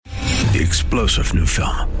The explosive new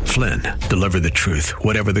film, Flynn, deliver the truth,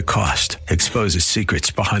 whatever the cost, exposes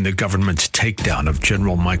secrets behind the government's takedown of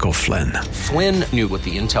General Michael Flynn. Flynn knew what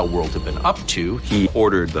the intel world had been up to. He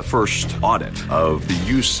ordered the first audit of the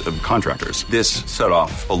use of contractors. This set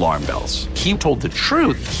off alarm bells. He told the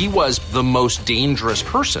truth. He was the most dangerous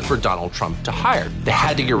person for Donald Trump to hire. They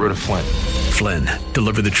had to get rid of Flynn. Flynn,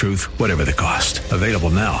 deliver the truth, whatever the cost. Available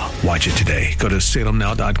now. Watch it today. Go to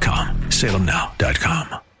salemnow.com.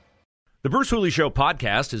 salemnow.com. The Bruce Hooley Show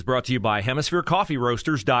podcast is brought to you by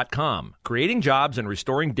HemisphereCoffeeRoasters.com. Creating jobs and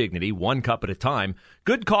restoring dignity one cup at a time.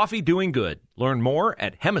 Good coffee doing good. Learn more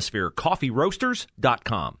at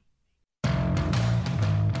HemisphereCoffeeRoasters.com.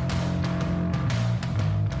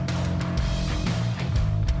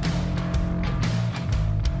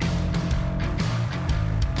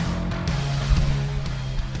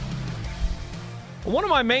 One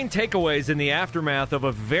of my main takeaways in the aftermath of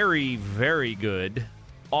a very, very good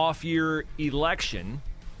off-year election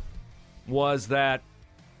was that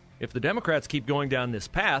if the Democrats keep going down this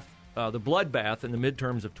path, the bloodbath in the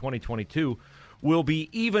midterms of 2022 will be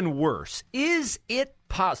even worse. Is it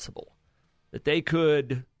possible that they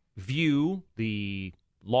could view the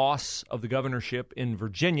loss of the governorship in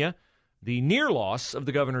Virginia, the near loss of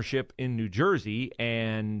the governorship in New Jersey,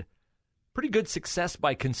 and pretty good success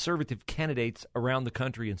by conservative candidates around the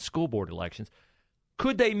country in school board elections,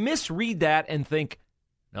 could they misread that and think,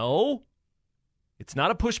 no, it's not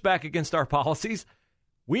a pushback against our policies.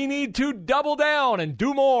 We need to double down and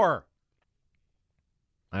do more.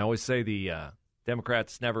 I always say the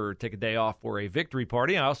Democrats never take a day off for a victory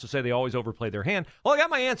party. I also say they always overplay their hand. Well, I got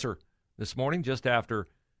my answer this morning just after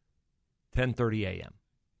 10:30 a.m.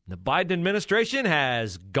 The Biden administration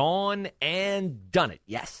has gone and done it.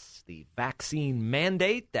 Yes, the vaccine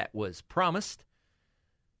mandate that was promised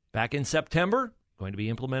back in September, going to be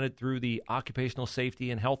implemented through the Occupational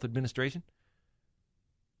Safety and Health Administration.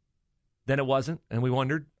 Then it wasn't, and we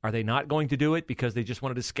wondered, are they not going to do it because they just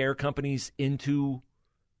wanted to scare companies into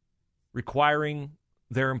requiring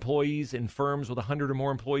their employees in firms with 100 or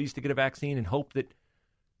more employees to get a vaccine and hope that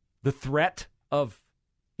the threat of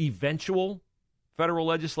eventual federal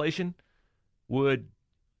legislation would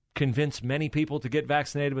convince many people to get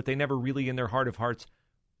vaccinated, but they never really in their heart of hearts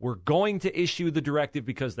were going to issue the directive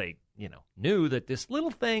because they, knew that this little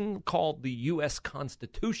thing called the U.S.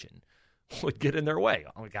 Constitution would get in their way.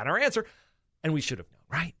 Well, we got our answer, and we should have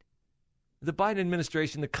known, right? The Biden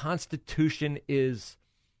administration, the Constitution it's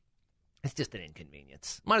just an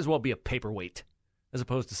inconvenience. Might as well be a paperweight as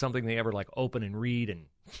opposed to something they ever open and read and,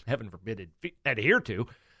 heaven forbid, adhere to.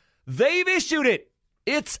 They've issued it.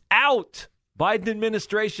 It's out. Biden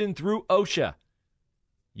administration through OSHA.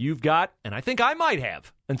 You've got, and I think I might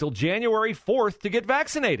have, until January 4th to get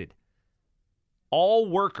vaccinated. All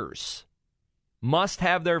workers must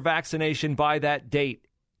have their vaccination by that date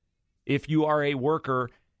if you are a worker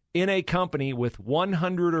in a company with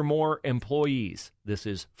 100 or more employees. This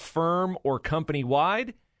is firm or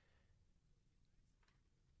company-wide.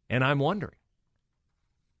 And I'm wondering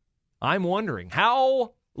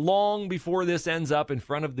how long before this ends up in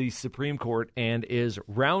front of the Supreme Court and is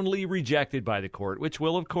roundly rejected by the court, which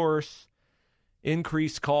will, of course,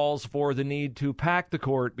 increase calls for the need to pack the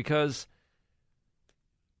court because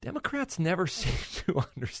Democrats never seem to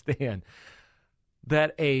understand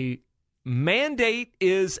that a mandate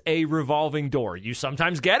is a revolving door. You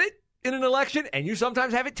sometimes get it in an election, and you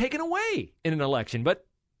sometimes have it taken away in an election. But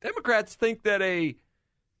Democrats think that a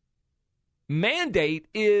mandate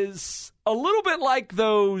is a little bit like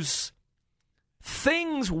those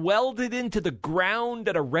things welded into the ground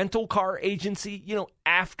at a rental car agency,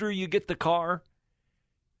 after you get the car.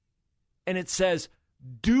 And it says,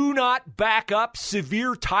 do not back up,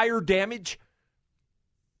 severe tire damage.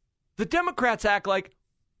 The Democrats act like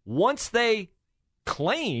once they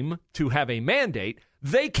claim to have a mandate,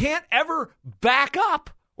 they can't ever back up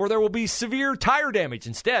or there will be severe tire damage.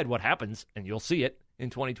 Instead, what happens, and you'll see it in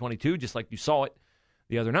 2022, just like you saw it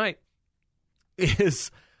the other night, is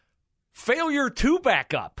failure to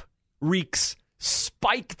back up wreaks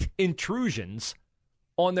spiked intrusions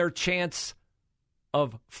on their chance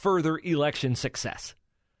of further election success.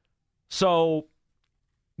 So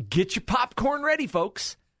get your popcorn ready,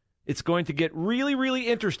 folks. It's going to get really, really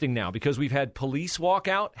interesting now because we've had police walk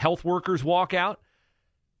out, health workers walk out,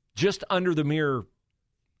 just under the mere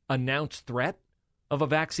announced threat of a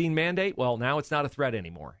vaccine mandate. Well, now it's not a threat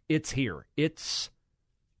anymore. It's here. It's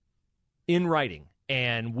in writing,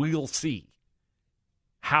 and we'll see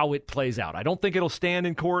how it plays out. I don't think it'll stand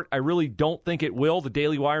in court. I really don't think it will. The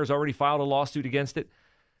Daily Wire's already filed a lawsuit against it.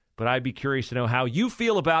 But I'd be curious to know how you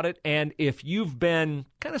feel about it, and if you've been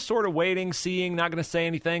kind of sort of waiting, seeing, not going to say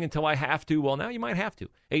anything until I have to. Well, now you might have to.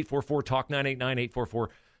 844-TALK-989,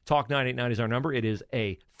 844-TALK-989 is our number. It is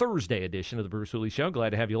a Thursday edition of the Bruce Hooley Show.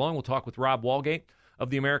 Glad to have you along. We'll talk with Rob Walgate of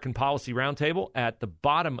the American Policy Roundtable at the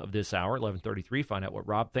bottom of this hour, 11:33. Find out what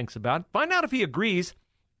Rob thinks about it. Find out if he agrees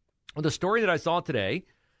with the story that I saw today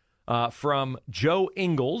from Joe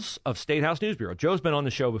Ingles of State House News Bureau. Joe's been on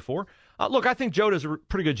the show before. Look, I think Joe does a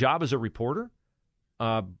pretty good job as a reporter.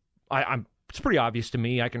 It's pretty obvious to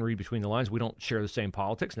me. I can read between the lines. We don't share the same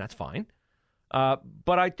politics, and that's fine.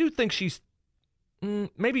 But I do think she's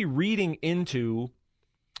maybe reading into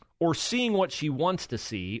or seeing what she wants to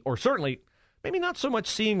see, or certainly maybe not so much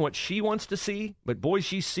seeing what she wants to see, but boy,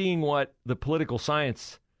 she's seeing what the political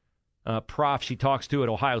science prof she talks to at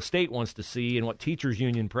Ohio State wants to see, and what teachers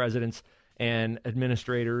union presidents and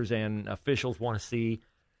administrators and officials want to see,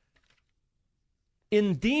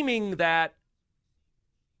 in deeming that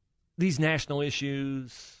these national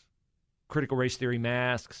issues, critical race theory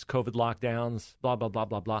masks, COVID lockdowns, blah, blah, blah,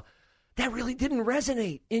 blah, blah, that really didn't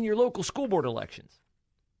resonate in your local school board elections.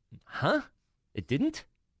 Huh? It didn't?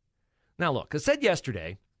 Now, look, I said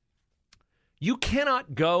yesterday, you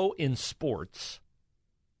cannot go in sports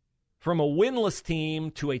from a winless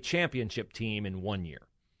team to a championship team in 1 year.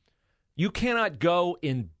 You cannot go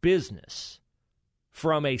in business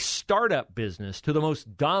from a startup business to the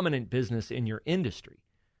most dominant business in your industry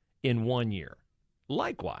in 1 year.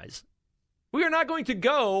 Likewise, we are not going to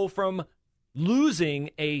go from losing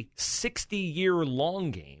a 60-year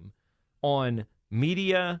long game on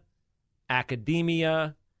media,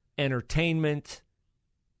 academia, entertainment,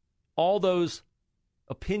 all those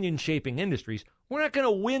opinion-shaping industries. We're not going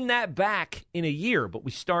to win that back in a year, but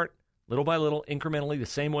we start little by little, incrementally, the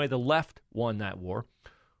same way the left won that war.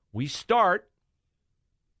 We start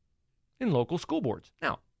in local school boards.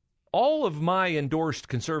 Now, all of my endorsed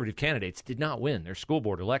conservative candidates did not win their school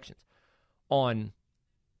board elections on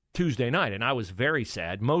Tuesday night, and I was very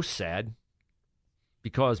sad, most sad,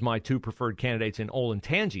 because my two preferred candidates in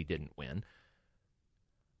Olentangy didn't win.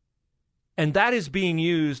 And that is being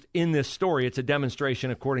used in this story. It's a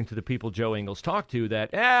demonstration, according to the people Joe Ingles talked to,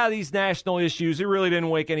 that, these national issues, it really didn't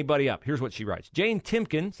wake anybody up. Here's what she writes. Jane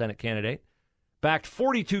Timken, Senate candidate, backed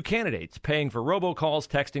 42 candidates paying for robocalls,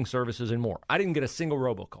 texting services, and more. I didn't get a single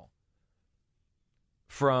robocall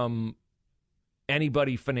from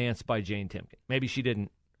anybody financed by Jane Timken. Maybe she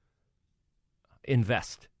didn't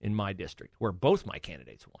invest in my district, where both my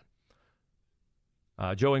candidates won.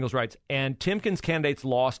 Joe Ingles writes, and Timken's candidates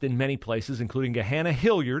lost in many places, including Gahanna,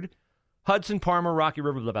 Hilliard, Hudson, Parma, Rocky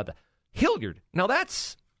River, blah, blah, blah. Hilliard. Now,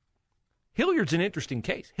 Hilliard's an interesting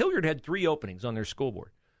case. Hilliard had 3 openings on their school board.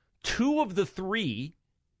 2 of the 3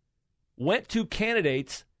 went to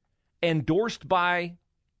candidates endorsed by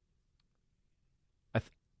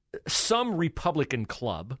some Republican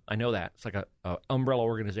club. I know that. It's like a umbrella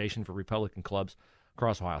organization for Republican clubs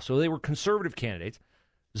across Ohio. So they were conservative candidates.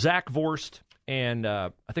 Zach Vorst and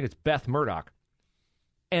I think it's Beth Murdoch.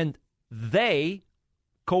 And they,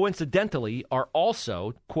 coincidentally, are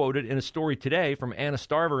also quoted in a story today from Anna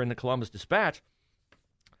Starver in the Columbus Dispatch,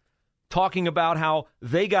 talking about how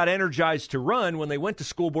they got energized to run when they went to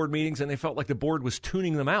school board meetings and they felt like the board was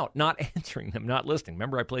tuning them out, not answering them, not listening.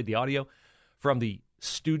 Remember I played the audio from the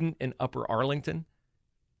student in Upper Arlington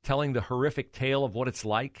telling the horrific tale of what it's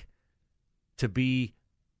like to be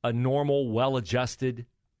a normal, well-adjusted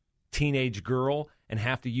teenage girl and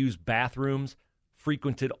have to use bathrooms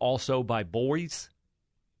frequented also by boys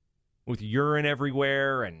with urine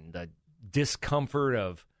everywhere and the discomfort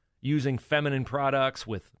of using feminine products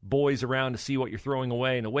with boys around to see what you're throwing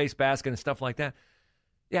away in the wastebasket and stuff like that.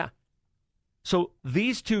 Yeah. So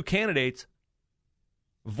these 2 candidates,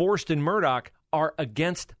 Vorst and Murdoch, are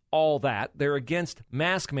against all that. They're against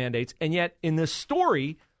mask mandates. And yet in this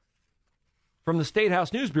story from the State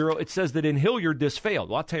House News Bureau, it says that in Hilliard this failed.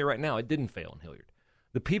 Well, I'll tell you right now, it didn't fail in Hilliard.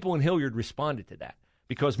 The people in Hilliard responded to that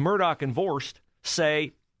because Murdoch and Vorst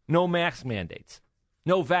say no mask mandates,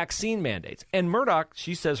 no vaccine mandates. And Murdoch,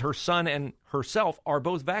 she says her son and herself are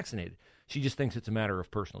both vaccinated. She just thinks it's a matter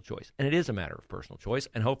of personal choice. And it is a matter of personal choice,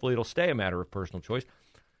 and hopefully it'll stay a matter of personal choice,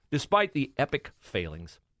 despite the epic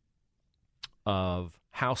failings of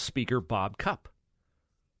House Speaker Bob Cupp,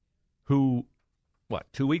 who,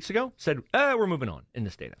 2 weeks ago said, we're moving on in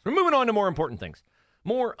the State House. We're moving on to more important things,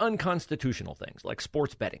 more unconstitutional things like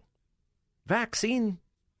sports betting, vaccine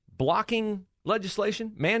blocking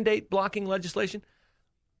legislation, mandate blocking legislation,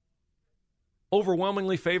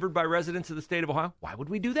 overwhelmingly favored by residents of the state of Ohio. Why would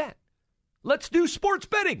we do that? Let's do sports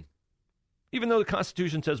betting, even though the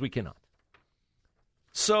Constitution says we cannot.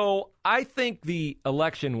 So I think the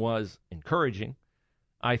election was encouraging.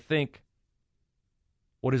 I think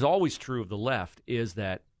what is always true of the left is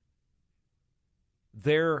that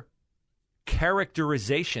their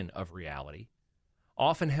characterization of reality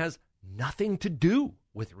often has nothing to do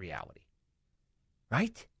with reality,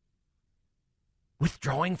 right?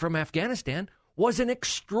 Withdrawing from Afghanistan was an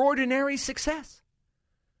extraordinary success.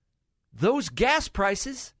 Those gas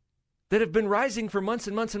prices that have been rising for months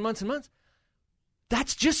and months and months and months,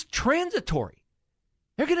 that's just transitory.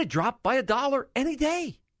 They're going to drop by $1 any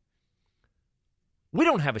day. We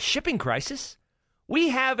don't have a shipping crisis. We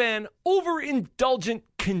have an overindulgent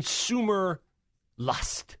consumer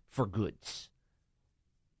lust for goods.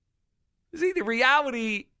 See, the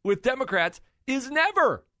reality with Democrats is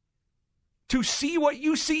never to see what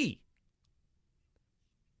you see.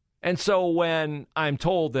 And so when I'm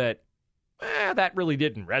told that that really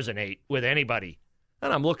didn't resonate with anybody,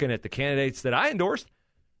 and I'm looking at the candidates that I endorsed,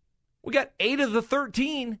 we got 8 of the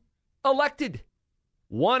 13 elected.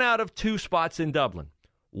 1 out of 2 spots in Dublin,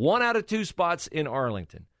 1 out of 2 spots in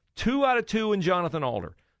Arlington, 2 out of 2 in Jonathan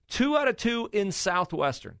Alder, 2 out of 2 in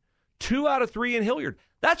Southwestern, 2 out of 3 in Hilliard.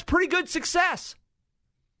 That's pretty good success.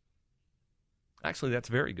 Actually, that's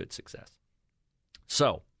very good success.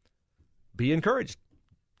 So, be encouraged.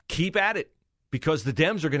 Keep at it, because the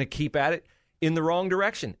Dems are going to keep at it in the wrong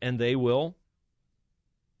direction, and they will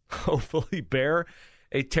hopefully bear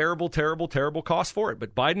a terrible, terrible, terrible cost for it.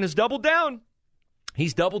 But Biden has doubled down.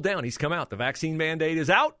 He's doubled down. He's come out. The vaccine mandate is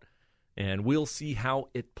out, and we'll see how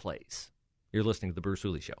it plays. You're listening to The Bruce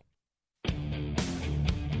Hooley Show.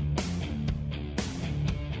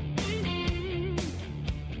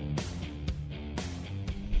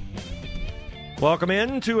 Welcome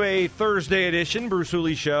in to a Thursday edition, Bruce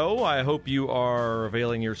Hooley Show. I hope you are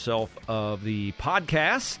availing yourself of the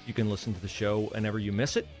podcast. You can listen to the show whenever you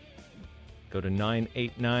miss it. Go to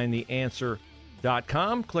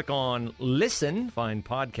 989theanswer.com, click on Listen, find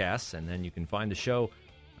podcasts, and then you can find the show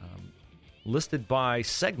listed by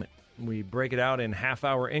segment. We break it out in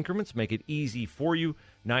half-hour increments, make it easy for you,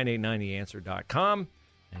 989theanswer.com.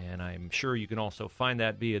 And I'm sure you can also find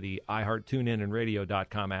that via the iHeart, TuneIn, and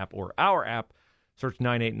Radio.com app or our app. Search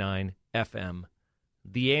 989 FM,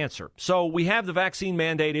 The Answer. So we have the vaccine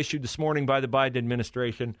mandate issued this morning by the Biden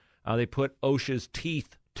administration. They put OSHA's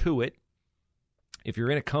teeth to it. If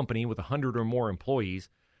you're in a company with 100 or more employees,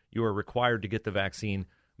 you are required to get the vaccine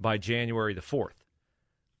by January the 4th.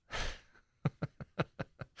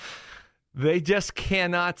 They just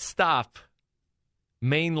cannot stop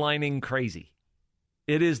mainlining crazy.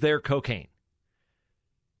 It is their cocaine.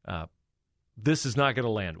 This is not going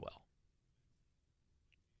to land well.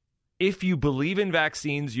 If you believe in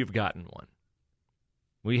vaccines, you've gotten one.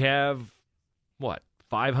 We have,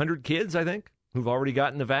 500 kids, I think, who've already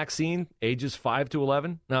gotten the vaccine, ages 5 to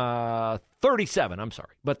 11. 37, I'm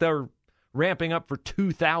sorry. But they're ramping up for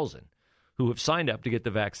 2,000 who have signed up to get the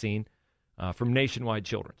vaccine from Nationwide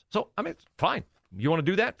Children's. So, I mean, fine. You want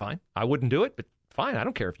to do that? Fine. I wouldn't do it, but fine. I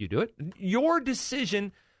don't care if you do it. Your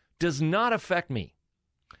decision does not affect me.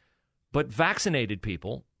 But vaccinated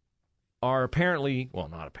people are apparently,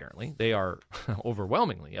 not apparently, they are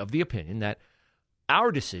overwhelmingly of the opinion that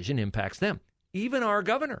our decision impacts them. Even our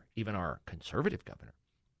governor, even our conservative governor.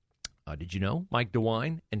 Did you know Mike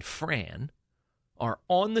DeWine and Fran are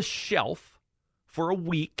on the shelf for a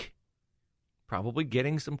week, probably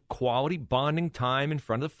getting some quality bonding time in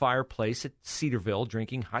front of the fireplace at Cedarville,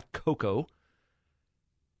 drinking hot cocoa,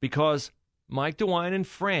 because Mike DeWine and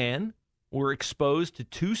Fran were exposed to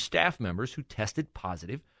 2 staff members who tested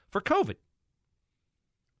positive for COVID.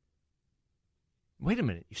 Wait a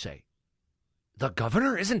minute, you say. The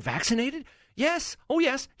governor isn't vaccinated? Yes. Oh,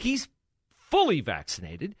 yes. He's fully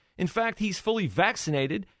vaccinated. In fact, he's fully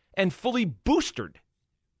vaccinated and fully boosted.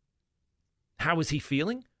 How is he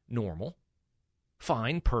feeling? Normal.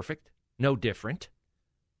 Fine. Perfect. No different.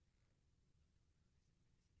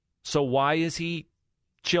 So why is he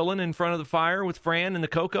chilling in front of the fire with Fran and the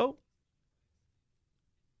cocoa?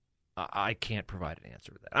 I can't provide an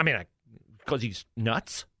answer to that. I mean, because he's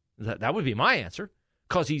nuts? That would be my answer.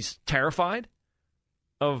 Because he's terrified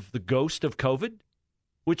of the ghost of COVID?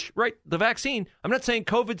 Which, right, the vaccine, I'm not saying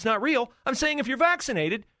COVID's not real. I'm saying if you're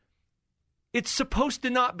vaccinated, it's supposed to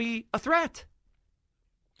not be a threat.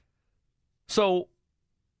 So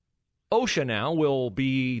OSHA now will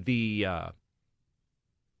be the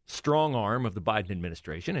strong arm of the Biden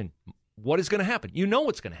administration. And what is going to happen? You know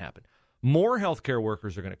what's going to happen. More healthcare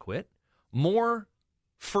workers are going to quit. More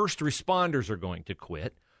first responders are going to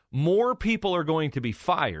quit. More people are going to be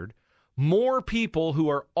fired. More people who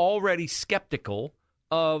are already skeptical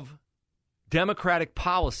of Democratic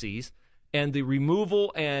policies and the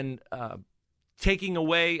removal and taking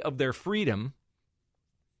away of their freedom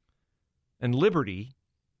and liberty,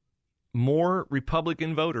 more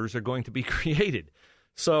Republican voters are going to be created.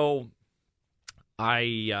 So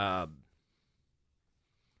I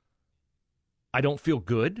don't feel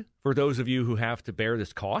good for those of you who have to bear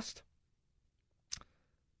this cost.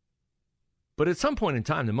 But at some point in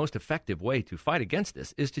time, the most effective way to fight against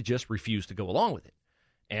this is to just refuse to go along with it.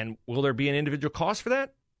 And will there be an individual cost for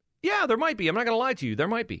that? Yeah, there might be. I'm not going to lie to you. There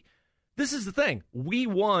might be. This is the thing. We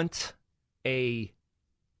want a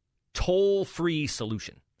toll-free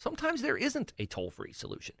solution. Sometimes there isn't a toll-free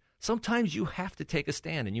solution. Sometimes you have to take a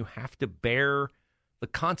stand and you have to bear the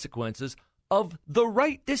consequences of the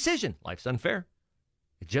right decision. Life's unfair.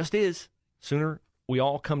 It just is. Sooner we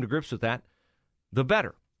all come to grips with that, the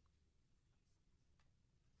better.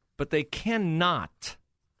 But they cannot.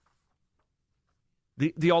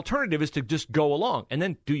 The alternative is to just go along. And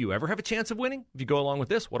then, do you ever have a chance of winning? If you go along with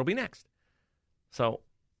this, what'll be next? So,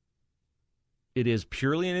 it is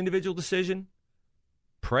purely an individual decision.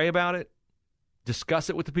 Pray about it. Discuss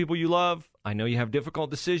it with the people you love. I know you have difficult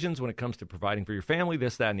decisions when it comes to providing for your family,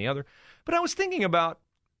 this, that, and the other. But I was thinking about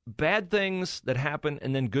bad things that happen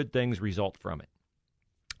and then good things result from it.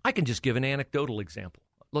 I can just give an anecdotal example.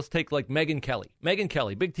 Let's take like Megyn Kelly. Megyn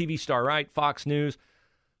Kelly, big TV star, right? Fox News,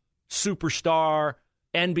 superstar.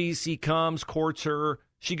 NBC comes, courts her.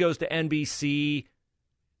 She goes to NBC.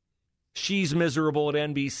 She's miserable at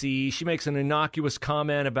NBC. She makes an innocuous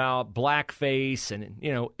comment about blackface.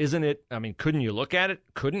 And, isn't it? I mean, couldn't you look at it?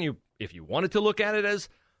 Couldn't you, if you wanted to look at it as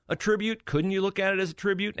a tribute, couldn't you look at it as a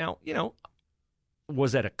tribute? Now,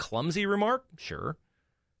 was that a clumsy remark? Sure.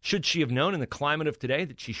 Should she have known in the climate of today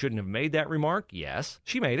that she shouldn't have made that remark? Yes,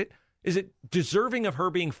 she made it. Is it deserving of her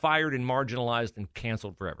being fired and marginalized and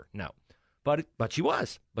canceled forever? No. But she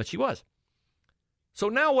was. So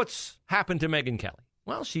now what's happened to Megyn Kelly?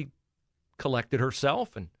 Well, she collected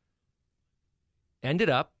herself and ended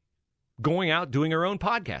up going out doing her own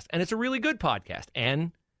podcast. And it's a really good podcast.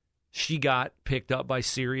 And she got picked up by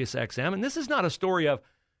Sirius XM. And this is not a story of,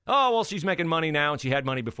 oh, well, she's making money now and she had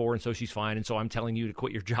money before and so she's fine. And so I'm telling you to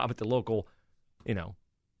quit your job at the local,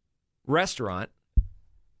 restaurant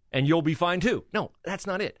and you'll be fine too. No, that's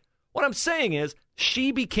not it. What I'm saying is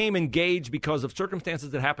she became engaged because of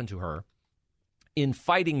circumstances that happened to her in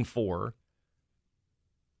fighting for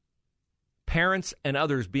parents and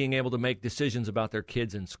others being able to make decisions about their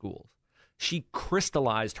kids in schools. She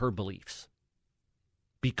crystallized her beliefs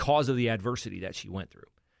because of the adversity that she went through.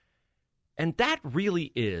 And that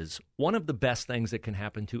really is one of the best things that can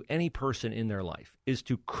happen to any person in their life, is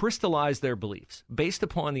to crystallize their beliefs based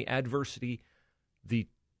upon the adversity, the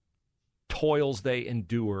toils they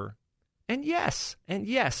endure, and yes,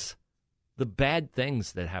 the bad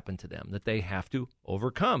things that happen to them that they have to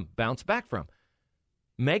overcome, bounce back from.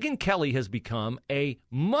 Megyn Kelly has become a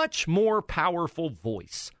much more powerful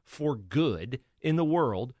voice for good in the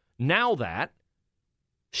world now that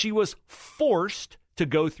she was forced to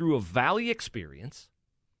go through a valley experience,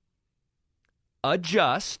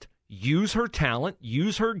 adjust, use her talent,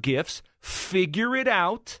 use her gifts, figure it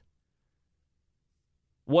out.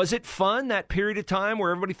 Was it fun, that period of time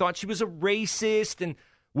where everybody thought she was a racist and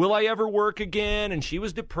will I ever work again? And she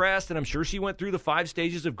was depressed, and I'm sure she went through the 5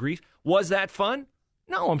 stages of grief. Was that fun?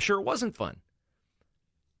 No, I'm sure it wasn't fun.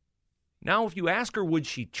 Now, if you ask her, would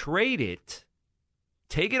she trade it,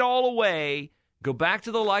 take it all away, go back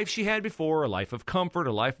to the life she had before, a life of comfort,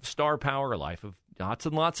 a life of star power, a life of lots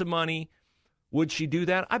and lots of money, would she do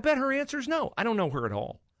that? I bet her answer is no. I don't know her at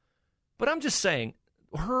all. But I'm just saying,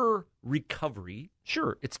 her recovery,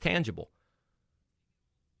 sure, it's tangible.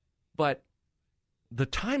 But the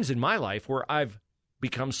times in my life where I've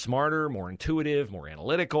become smarter, more intuitive, more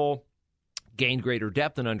analytical, gained greater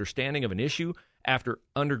depth and understanding of an issue after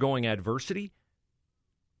undergoing adversity,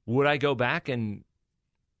 would I go back and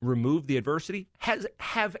remove the adversity?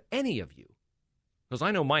 Have any of you, because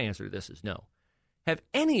I know my answer to this is no, have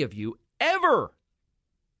any of you ever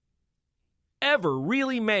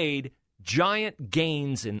really made giant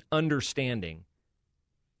gains in understanding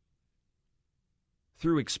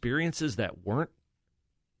through experiences that weren't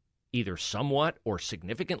either somewhat or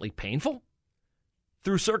significantly painful?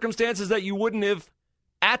 Through circumstances that you wouldn't have,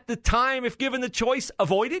 at the time, if given the choice,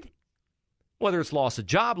 avoided? Whether it's loss of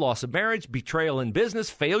job, loss of marriage, betrayal in business,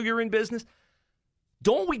 failure in business.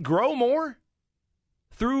 Don't we grow more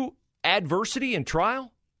through adversity and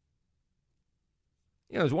trial?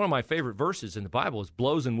 There's one of my favorite verses in the Bible is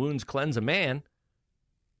blows and wounds cleanse a man.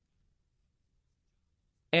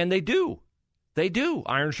 And they do. They do.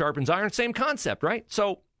 Iron sharpens iron. Same concept, right?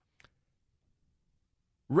 So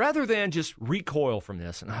rather than just recoil from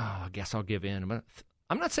this and, I guess I'll give in.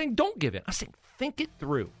 I'm not saying don't give in. I'm saying think it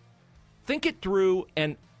through. Think it through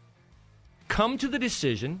and come to the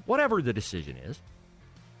decision, whatever the decision is,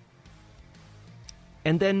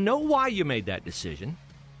 and then know why you made that decision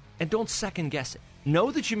and don't second guess it.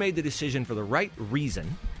 Know that you made the decision for the right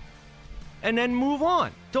reason and then move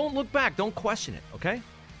on. Don't look back. Don't question it, okay?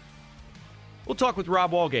 We'll talk with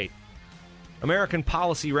Rob Walgate, American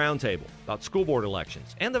Policy Roundtable, about school board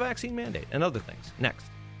elections and the vaccine mandate and other things. Next.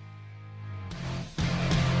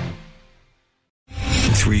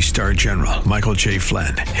 3-star General Michael J.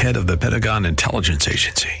 Flynn, head of the Pentagon Intelligence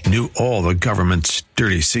Agency, knew all the government's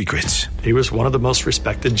dirty secrets. He was one of the most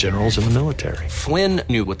respected generals in the military. Flynn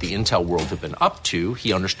knew what the intel world had been up to.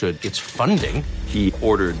 He understood its funding. He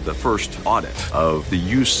ordered the first audit of the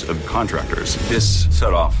use of contractors. This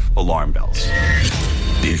set off alarm bells.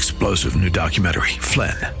 The explosive new documentary,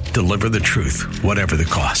 Flynn, Deliver the Truth, Whatever the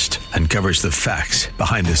Cost, uncovers the facts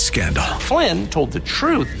behind this scandal. Flynn told the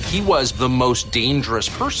truth. He was the most dangerous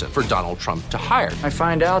person for Donald Trump to hire. I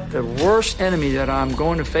find out the worst enemy that I'm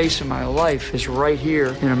going to face in my life is right here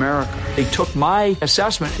in America. They took my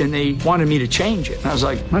assessment and they wanted me to change it. And I was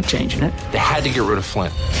like, I'm not changing it. They had to get rid of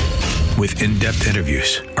Flynn. With in-depth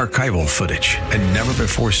interviews, archival footage, and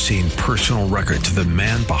never-before-seen personal records of the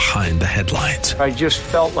man behind the headlines. I just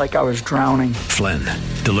felt like I was drowning. Flynn,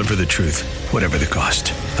 Deliver the Truth, Whatever the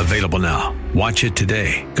Cost. Available now. Watch it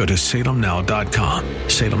today. Go to salemnow.com.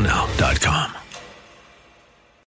 salemnow.com.